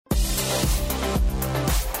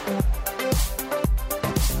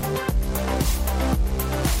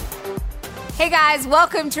Hey guys,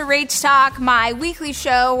 welcome to Rach Talk, my weekly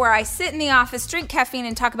show where I sit in the office, drink caffeine,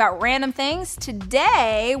 and talk about random things.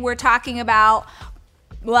 Today, we're talking about,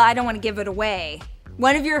 well, I don't want to give it away.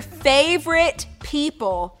 One of your favorite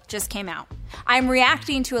people just came out. I'm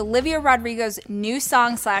reacting to Olivia Rodrigo's new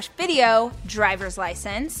song/video, Driver's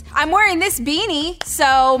License. I'm wearing this beanie,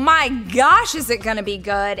 so my gosh, is it gonna be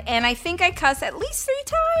good. And I think I cuss at least 3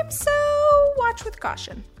 times, so watch with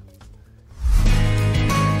caution.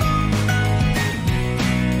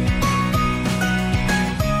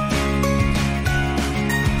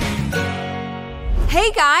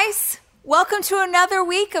 Hey guys, welcome to another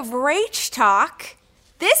week of Rach Talk.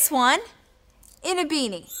 This one in a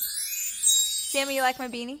beanie. Sammy, you like my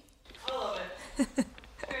beanie? I love it.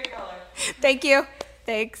 Great color. Thank you.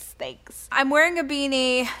 Thanks. I'm wearing a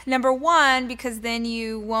beanie, number one, because then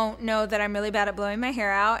you won't know that I'm really bad at blowing my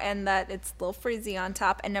hair out and that it's a little frizzy on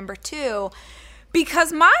top. And number two,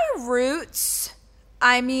 because my roots,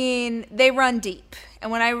 they run deep. And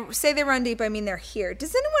when I say they run deep, I mean they're here.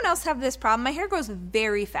 Does anyone else have this problem? My hair grows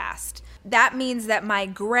very fast. That means that my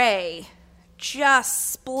gray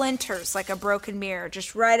just splinters like a broken mirror,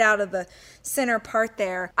 just right out of the center part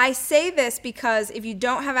there. I say this because if you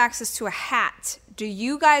don't have access to a hat, do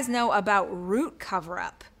you guys know about root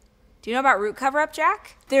cover-up? Do you know about root cover-up,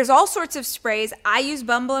 Jack? There's all sorts of sprays. I use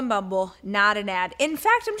Bumble and Bumble, not an ad. In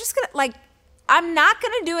fact, I'm not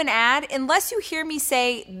going to do an ad unless you hear me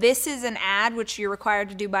say this is an ad, which you're required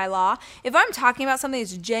to do by law. If I'm talking about something,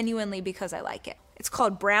 it's genuinely because I like it. It's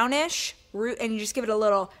called brownish root, and you just give it a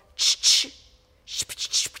little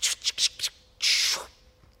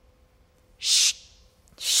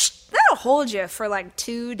that'll hold you for like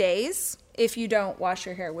 2 days if you don't wash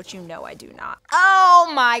your hair, which you know I do not. Oh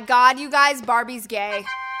my God, you guys, Barbie's gay.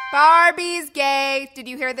 Barbie's gay. Did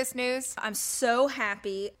you hear this news? I'm so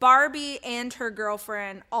happy. Barbie and her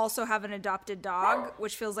girlfriend also have an adopted dog,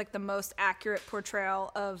 which feels like the most accurate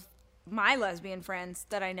portrayal of my lesbian friends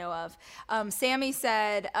that I know of. Sammy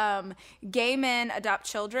said, gay men adopt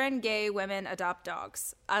children, gay women adopt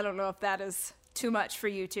dogs. I don't know if that is too much for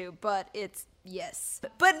YouTube, but it's yes.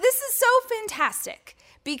 But this is so fantastic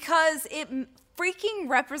because freaking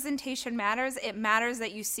representation matters. It matters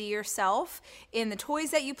that you see yourself in the toys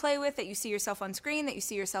that you play with, that you see yourself on screen, that you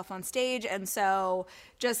see yourself on stage. And so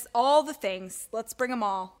just all the things, let's bring them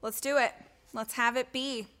all. Let's do it. Let's have it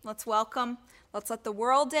be. Let's welcome. Let's let the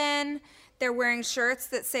world in. They're wearing shirts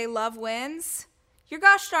that say love wins. You're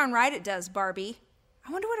gosh darn right it does, Barbie.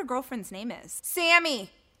 I wonder what her girlfriend's name is. Sammy,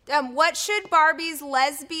 what should Barbie's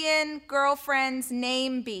lesbian girlfriend's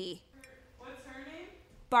name be? What's her name?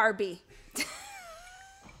 Barbie.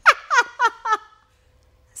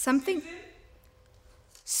 Something.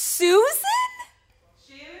 Susan?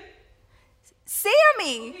 Shannon?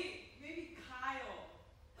 Sammy. Okay, maybe Kyle.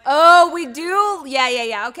 Oh, we do?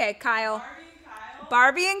 Yeah. Okay, Kyle. Barbie and Kyle?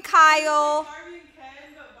 Barbie and Kyle. Barbie and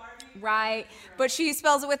Ken, but Barbie and Right, but she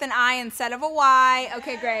spells it with an I instead of a Y.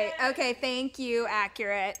 Okay, great. Okay, thank you.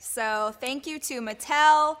 Accurate. So thank you to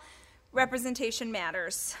Mattel. Representation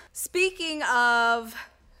matters. Speaking of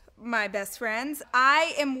my best friends,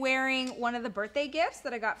 I am wearing one of the birthday gifts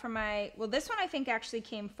that I got from this one I think actually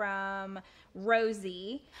came from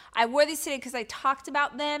Rosie. I wore these today because I talked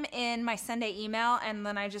about them in my Sunday email, and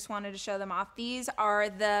then I just wanted to show them off. These are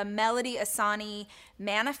the Melody Asani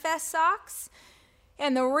Manifest socks.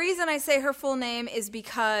 And the reason I say her full name is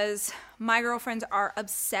because my girlfriends are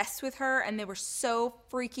obsessed with her, and they were so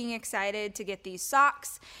freaking excited to get these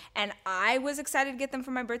socks. And I was excited to get them for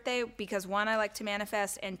my birthday because, one, I like to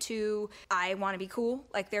manifest, and two, I want to be cool,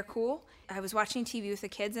 like they're cool. I was watching TV with the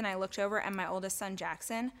kids, and I looked over, and my oldest son,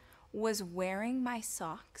 Jackson, was wearing my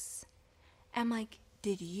socks. I'm like,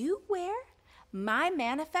 did you wear my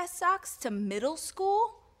manifest socks to middle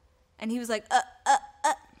school? And he was like,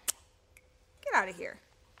 Get out of here.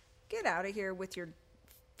 Get out of here with your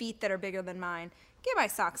feet that are bigger than mine. Get my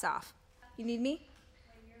socks off. You need me?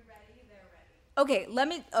 When you're ready, they're ready. Okay, let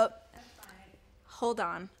me, That's fine. hold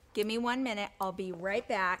on. Give me 1 minute. I'll be right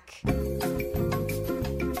back.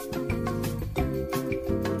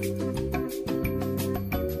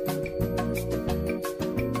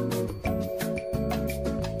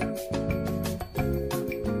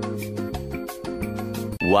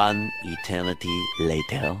 One eternity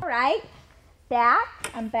later. All right,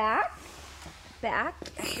 I'm back.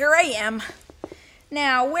 Here I am.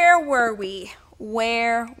 Now, where were we?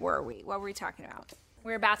 What were we talking about?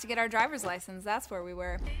 We're about to get our driver's license. That's where we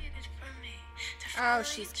were. Oh,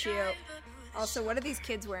 she's cute. Also, what are these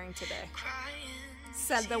kids wearing today?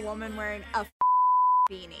 Said the woman wearing a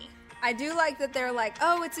beanie. I do like that they're like,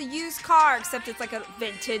 oh, it's a used car, except it's like a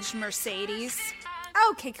vintage Mercedes.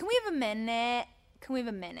 Okay, can we have a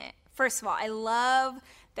minute? First of all, I love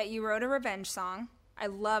that you wrote a revenge song. I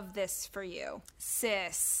love this for you.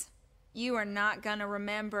 Sis, you are not gonna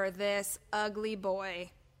remember this ugly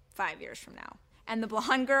boy 5 years from now. And the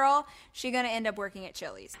blonde girl, she gonna end up working at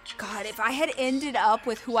Chili's. God, if I had ended up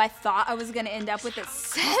with who I thought I was gonna end up with at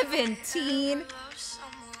 17.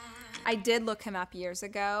 I did look him up years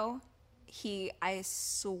ago. I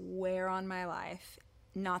swear on my life,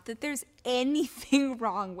 not that there's anything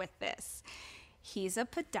wrong with this. He's a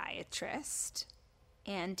podiatrist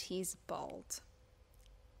and he's bald.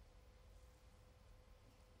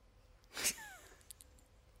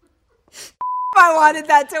 I wanted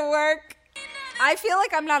that to work. I feel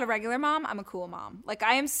like I'm not a regular mom. I'm a cool mom. Like,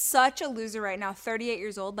 I am such a loser right now, 38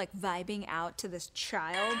 years old, like vibing out to this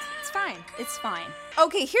child. It's fine. It's fine.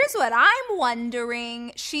 Okay, here's what I'm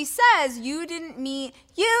wondering. She says, you didn't mean,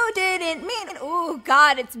 oh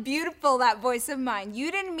God, it's beautiful, that voice of mine.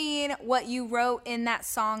 You didn't mean what you wrote in that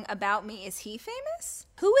song about me. Is he famous?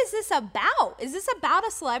 Who is this about? Is this about a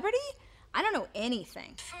celebrity? I don't know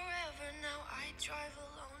anything. Forever now I drive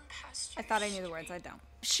alone past I thought I knew the words, I don't.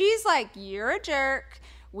 She's like, you're a jerk.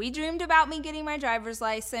 We dreamed about me getting my driver's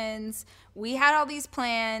license. We had all these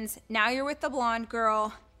plans. Now you're with the blonde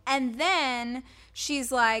girl. And then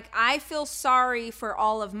she's like, I feel sorry for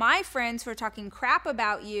all of my friends for talking crap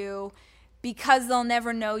about you because they'll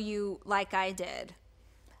never know you like I did.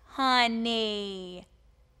 Honey.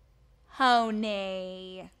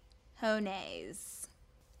 Honays.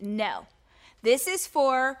 No. This is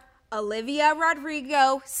for Olivia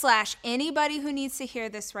Rodrigo / anybody who needs to hear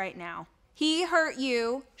this right now. He hurt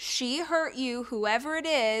you. She hurt you. Whoever it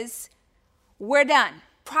is, we're done.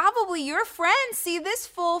 Probably your friends see this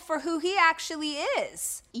fool for who he actually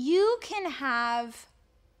is. You can have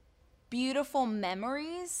beautiful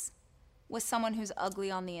memories with someone who's ugly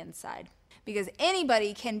on the inside. Because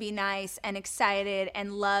anybody can be nice and excited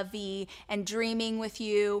and lovey and dreaming with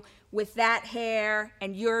you with that hair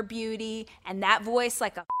and your beauty and that voice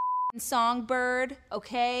like a songbird,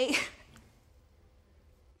 okay?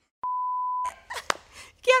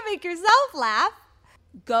 Can't make yourself laugh.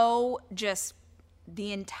 Go just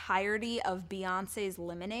the entirety of Beyonce's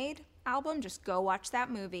Lemonade album. Just go watch that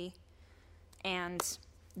movie and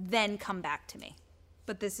then come back to me.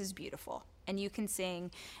 But this is beautiful. And you can sing.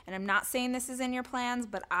 And I'm not saying this is in your plans,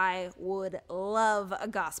 but I would love a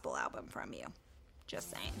gospel album from you.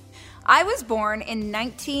 Just saying. I was born in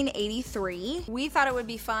 1983. We thought it would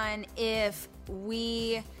be fun if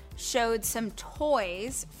we showed some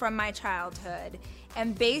toys from my childhood.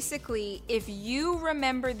 And basically, if you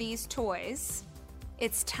remember these toys,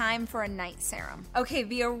 it's time for a night serum. Okay,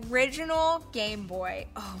 the original Game Boy.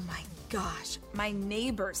 Oh my gosh, my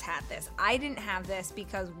neighbors had this. I didn't have this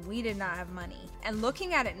because we did not have money. And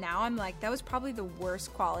looking at it now, I'm like, that was probably the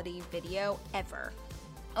worst quality video ever.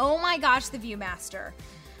 Oh my gosh, the Viewmaster.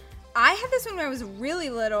 I had this one when I was really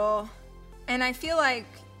little, and I feel like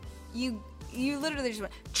you literally just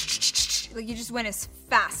went, like you just went as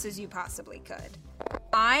fast as you possibly could.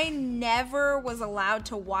 I never was allowed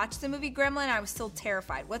to watch the movie Gremlin. I was still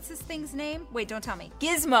terrified. What's this thing's name? Wait, don't tell me.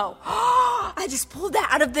 Gizmo. I just pulled that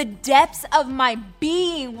out of the depths of my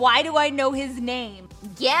being. Why do I know his name?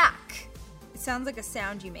 Yak. It sounds like a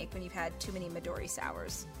sound you make when you've had too many Midori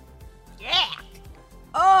sours. Yak.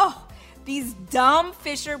 Oh, these dumb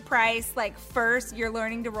Fisher-Price, like first you're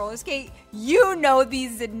learning to roller skate. You know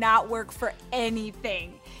these did not work for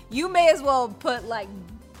anything. You may as well put like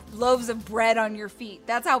loaves of bread on your feet.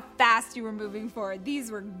 That's how fast you were moving forward.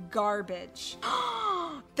 These were garbage.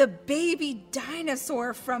 The baby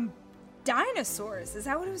dinosaur from Dinosaurs. Is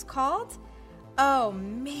that what it was called? Oh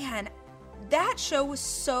man, that show was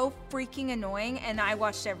so freaking annoying and I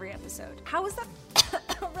watched every episode. How is that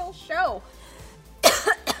a real show?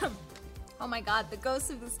 Oh my God, the ghost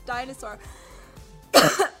of this dinosaur.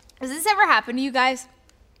 Has this ever happened to you guys?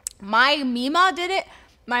 My Mima did it.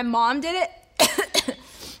 My mom did it.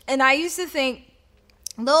 And I used to think,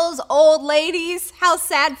 those old ladies, how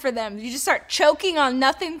sad for them. You just start choking on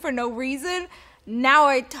nothing for no reason. Now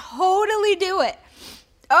I totally do it.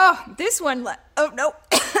 Oh, this one, oh no.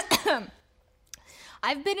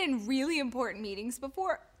 I've been in really important meetings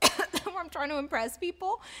before where I'm trying to impress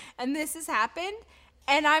people, and this has happened,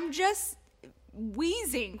 and I'm just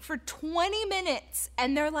wheezing for 20 minutes,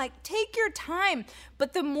 and they're like, take your time,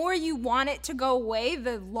 but the more you want it to go away,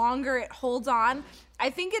 the longer it holds on. I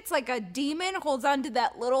think it's like a demon holds on to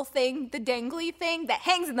that little thing, the dangly thing that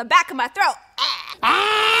hangs in the back of my throat.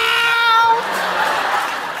 Ow!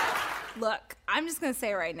 Look, I'm just gonna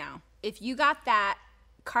say right now, if you got that,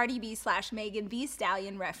 Cardi B / Megan Thee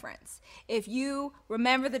Stallion reference. If you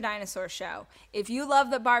remember the dinosaur show, if you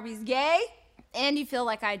love that Barbie's gay, and you feel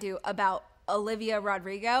like I do about Olivia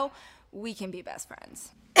Rodrigo, we can be best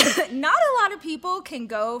friends. Not a lot of people can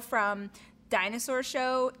go from dinosaur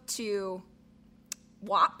show to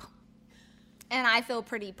WAP, and I feel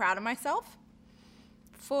pretty proud of myself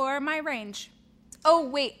for my range. Oh,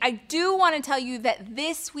 wait, I do want to tell you that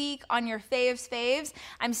this week on your faves,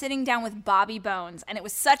 I'm sitting down with Bobby Bones, and it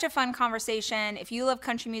was such a fun conversation. If you love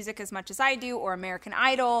country music as much as I do, or American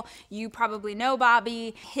Idol, you probably know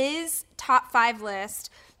Bobby. His top 5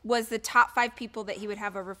 list was the top 5 people that he would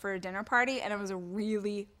have over for a dinner party, and it was a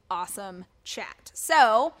really awesome chat.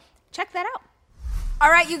 So, check that out. All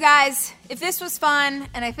right, you guys, if this was fun,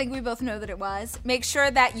 and I think we both know that it was, make sure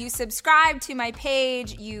that you subscribe to my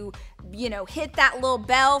page, you hit that little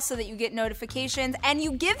bell so that you get notifications, and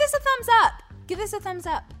you give this a thumbs up. Give this a thumbs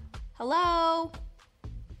up. Hello?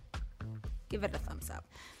 Give it a thumbs up.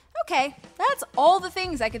 Okay, that's all the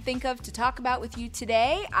things I could think of to talk about with you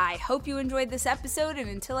today. I hope you enjoyed this episode, and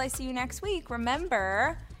until I see you next week,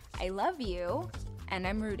 remember, I love you, and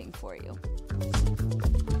I'm rooting for you.